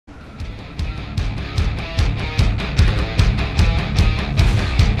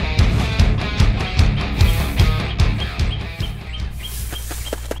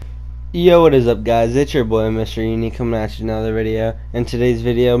Yo, what is up, guys? It's your boy Mr. Uni coming at you another video. In today's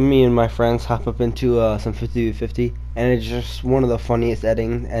video, me and my friends hop up into some 50v50, and it's just one of the funniest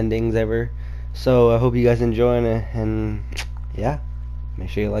endings ever. So I hope you guys enjoying it, and yeah, make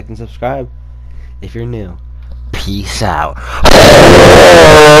sure you like and subscribe if you're new. Peace out.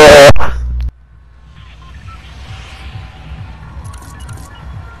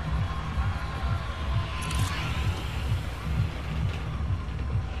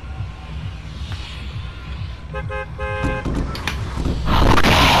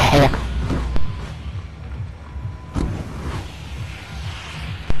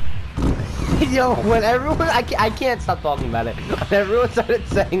 Yo, when everyone, I can't stop talking about it. When everyone started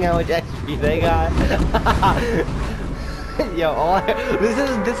saying how much XP they got. Yo,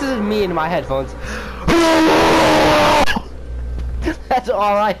 this is me in my headphones. That's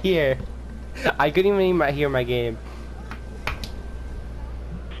all I hear. I couldn't even hear my game.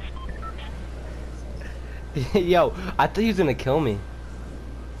 Yo, I thought he was gonna kill me.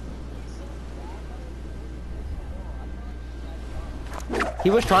 He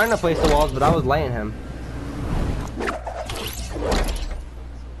was trying to place the walls, but I was laying him.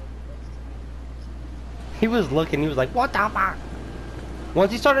 He was looking, he was like, what the fuck?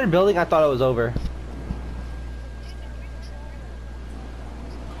 Once he started building, I thought it was over.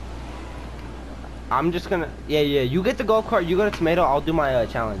 I'm just gonna, yeah, you get the golf cart, you go to tomato, I'll do my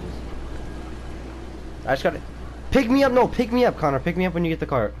challenges. I just gotta, pick me up, no, pick me up, Connor, pick me up when you get the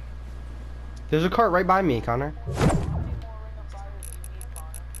cart. There's a cart right by me, Connor.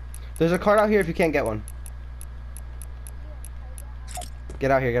 There's a cart out here if you can't get one.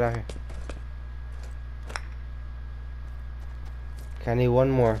 Get out here, get out here. Okay, I need one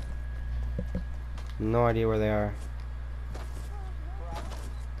more. No idea where they are.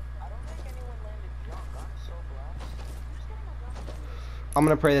 I'm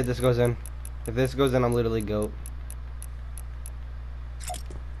gonna pray that this goes in. If this goes in, I'm literally GOAT.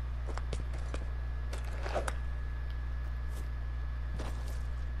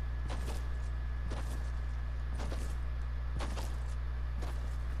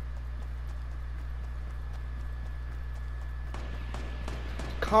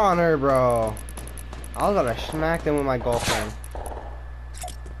 Connor, bro. I was gonna smack them with my golf gun.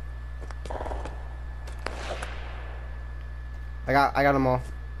 I got them all.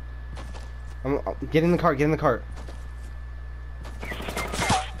 Get in the cart, get in the cart.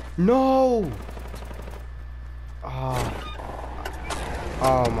 No!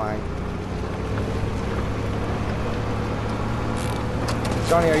 Oh my.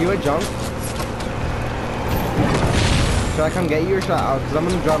 Johnny, are you a junk? Should I come get you or should I? Because I'm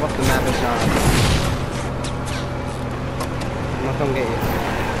gonna drive off the map and shot. I'm gonna come get you.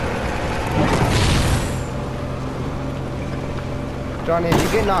 Johnny, if you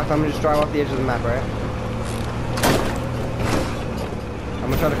get knocked, I'm gonna just drive off the edge of the map, right? I'm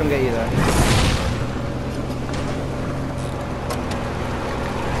gonna try to come get you there.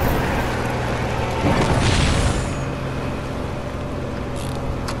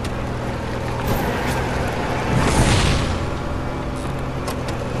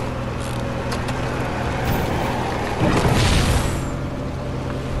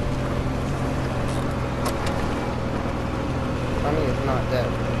 It's not dead.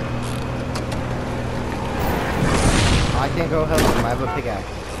 I can't go help him. I have a pickaxe.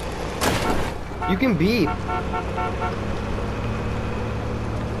 You can beep.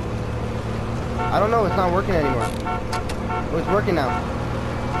 I don't know. It's not working anymore. Oh, it's working now.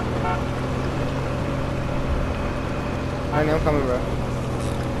 Honey, I'm coming, bro.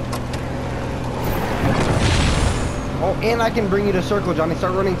 Oh, and I can bring you to circle, Johnny.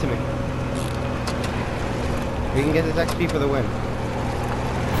 Start running to me. We can get this XP for the win.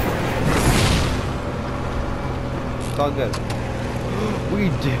 It's all good. We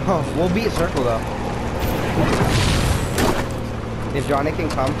do. We'll beat circle though. If Johnny can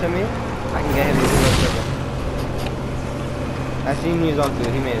come to me, I can get him to do a circle. I seen you all too.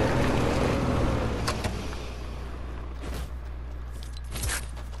 He made it.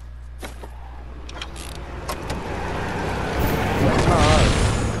 That's not hard.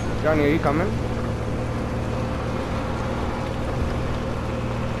 Johnny, are you coming?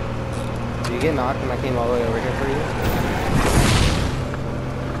 Did you get knocked and I came all the way over here for you?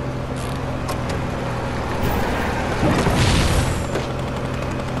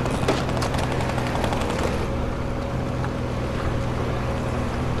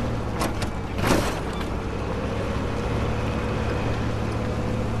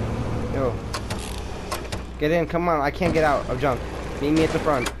 Yo. Get in, come on, I can't get out of junk. Meet me at the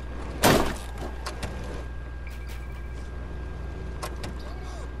front.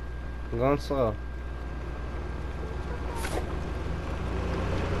 going slow.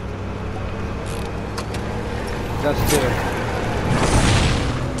 It does too.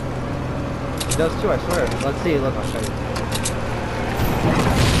 It does too, I swear. Let's see, look, I'll show you.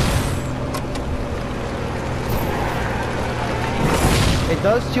 It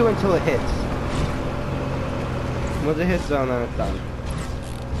does too until it hits. Once it hits zone, then it's done.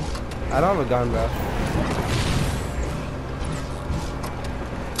 I don't have a gun, bro.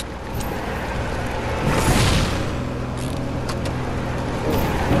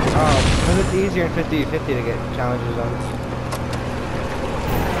 Oh, because it's easier in 50-50 to get challenges on.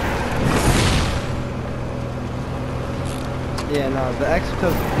 Yeah, no, the X,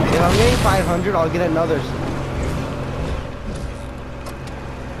 because if I'm getting 500, I'll get another.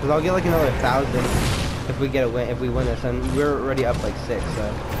 Because I'll get like another 1,000 if we get a win, if we win this, and we're already up like 6, so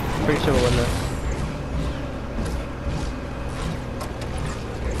I'm pretty sure we'll win this.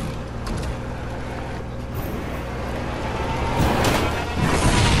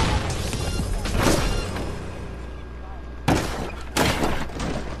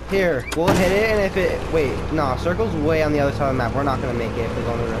 Here, we'll hit it, and if it... Wait, no, circle's way on the other side of the map. We're not going to make it if we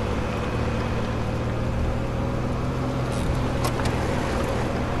go on the rim.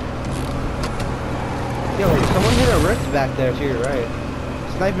 Yo, someone hit a rift back there to your right.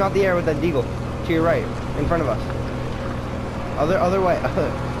 Sniping out the air with that deagle. To your right, in front of us. Other way,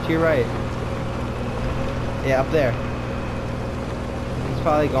 to your right. Yeah, up there. He's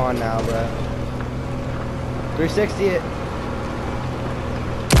probably gone now, bro. 360 it.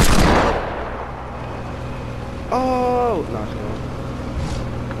 Oh! No, it's going.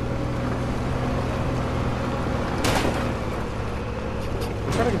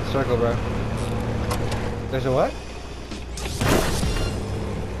 I'm trying to get the circle, bro. There's a what?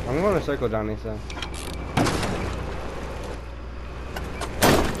 I'm going to circle, Johnny, so.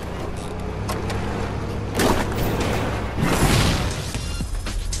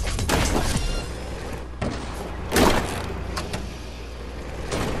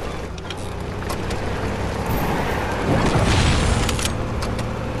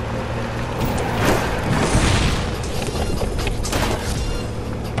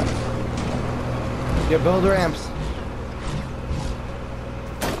 Yo, build ramps.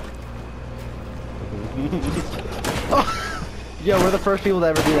 Oh, yo, we're the first people to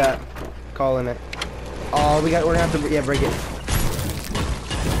ever do that. Calling it. Oh, we're gonna have to, yeah, break it.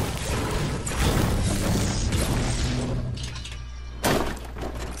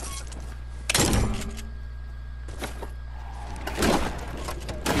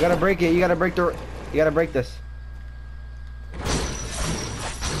 You gotta break it. You gotta break the. You gotta break this.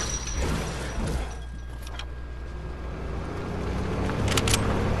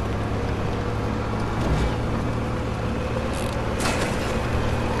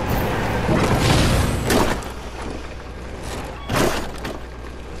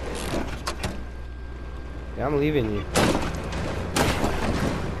 I'm leaving you. You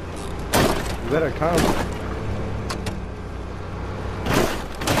better come.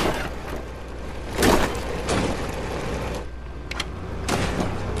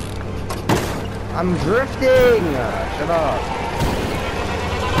 I'm drifting! Shut up.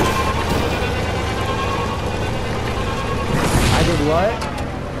 I did what?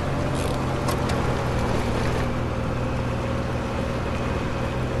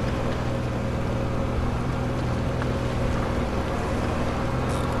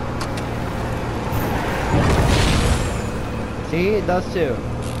 See, it does too.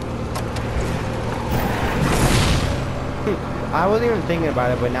 I wasn't even thinking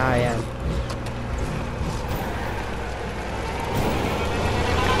about it, but now I am.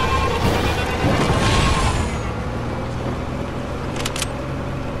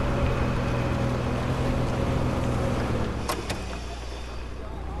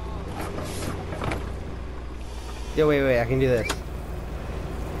 Yo, wait, I can do this.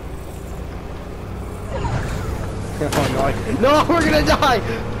 Oh, no, we're gonna die!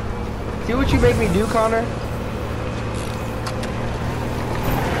 See what you make me do, Connor?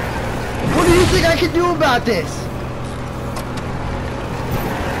 What do you think I can do about this?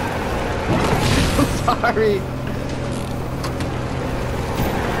 I'm sorry.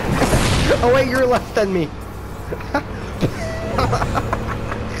 Oh wait, you're less than me.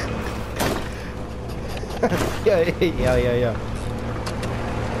 Yeah.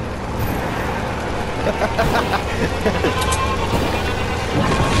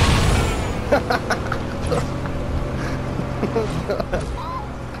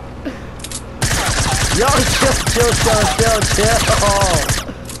 Yo, chill.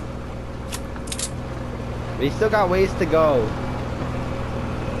 We still got ways to go.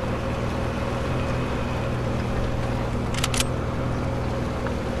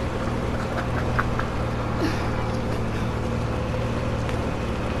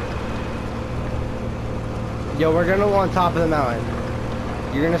 Yo, we're gonna go on top of the mountain.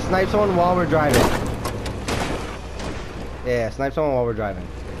 You're gonna snipe someone while we're driving. Yeah, snipe someone while we're driving.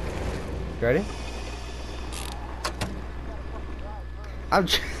 You ready? I'm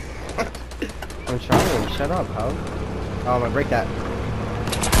trying. Shut up, ho. Oh, I'm gonna break that.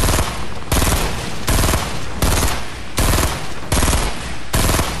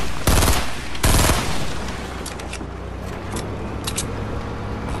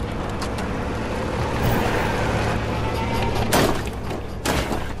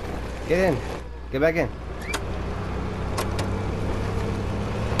 Get in. Get back in.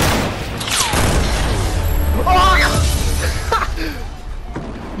 Oh!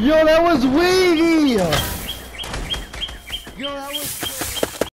 Yo, that was wavy! Yo, that was...